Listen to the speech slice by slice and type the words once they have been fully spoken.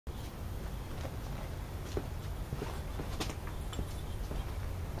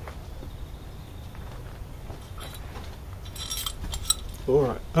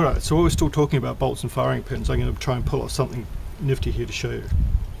Alright, so while we're still talking about bolts and firing pins, I'm going to try and pull off something nifty here to show you.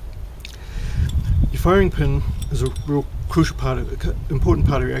 Your firing pin is a real crucial part of, important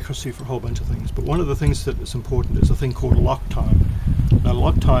part of your accuracy for a whole bunch of things, but one of the things that is important is a thing called lock time. Now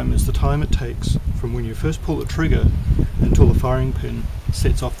lock time is the time it takes from when you first pull the trigger until the firing pin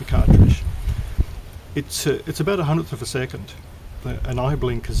sets off the cartridge. It's about 1/100 of a second. An eye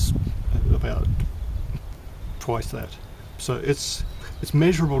blink is about twice that. So it's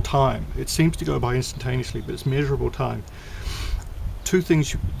measurable time. It seems to go by instantaneously, but it's measurable time. Two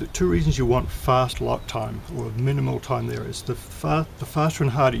reasons you want fast lock time, or minimal time there, is the faster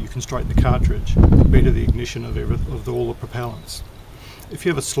and harder you can strike the cartridge, the better the ignition of all the propellants. If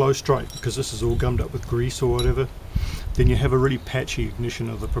you have a slow strike, because this is all gummed up with grease or whatever, then you have a really patchy ignition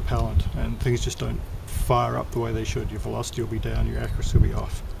of the propellant and things just don't fire up the way they should. Your velocity will be down, your accuracy will be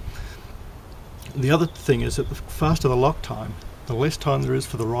off. The other thing is that the faster the lock time, the less time there is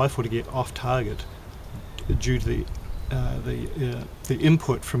for the rifle to get off target due to the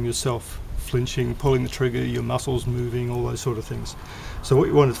input from yourself, flinching, pulling the trigger, your muscles moving, all those sort of things. So what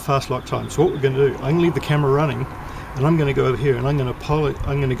you want is fast lock time. So what we're going to do, I'm going to leave the camera running, and I'm going to go over here and I'm going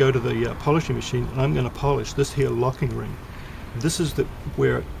to go to the polishing machine, and I'm going to polish this here locking ring. This is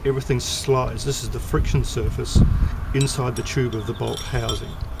where everything slides. This is the friction surface inside the tube of the bolt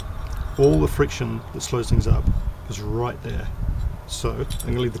housing. All the friction that slows things up is right there. So I'm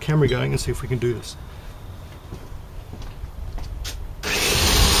going to leave the camera going and see if we can do this.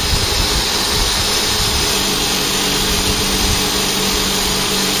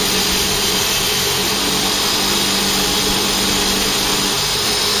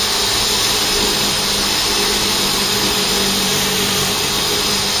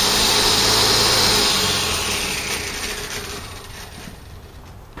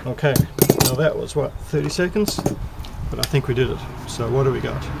 Okay, now that was what, 30 seconds? But I think we did it. So what do we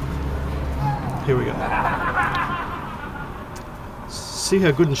got? Here we go. See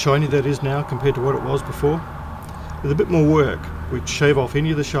how good and shiny that is now compared to what it was before? With a bit more work, we'd shave off any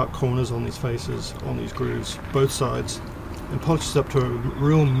of the sharp corners on these faces, on these grooves, both sides, and polish this up to a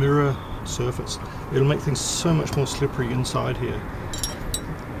real mirror surface. It'll make things so much more slippery inside here.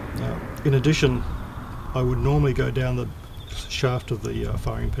 In addition, I would normally go down the shaft of the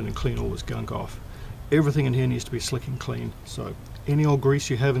firing pin and clean all this gunk off. Everything in here needs to be slick and clean, so any old grease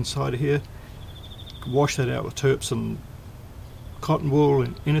you have inside of here, wash that out with terps and cotton wool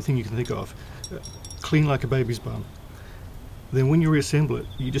and anything you can think of. Clean like a baby's bum. Then when you reassemble it,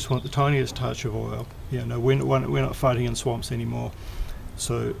 you just want the tiniest touch of oil. Yeah, no, we're not fighting in swamps anymore,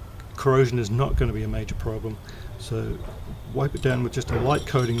 so corrosion is not going to be a major problem. So wipe it down with just a light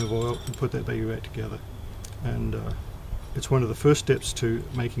coating of oil and put that baby back together. And it's one of the first steps to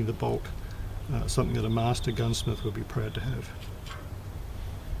making the bolt something that a master gunsmith would be proud to have.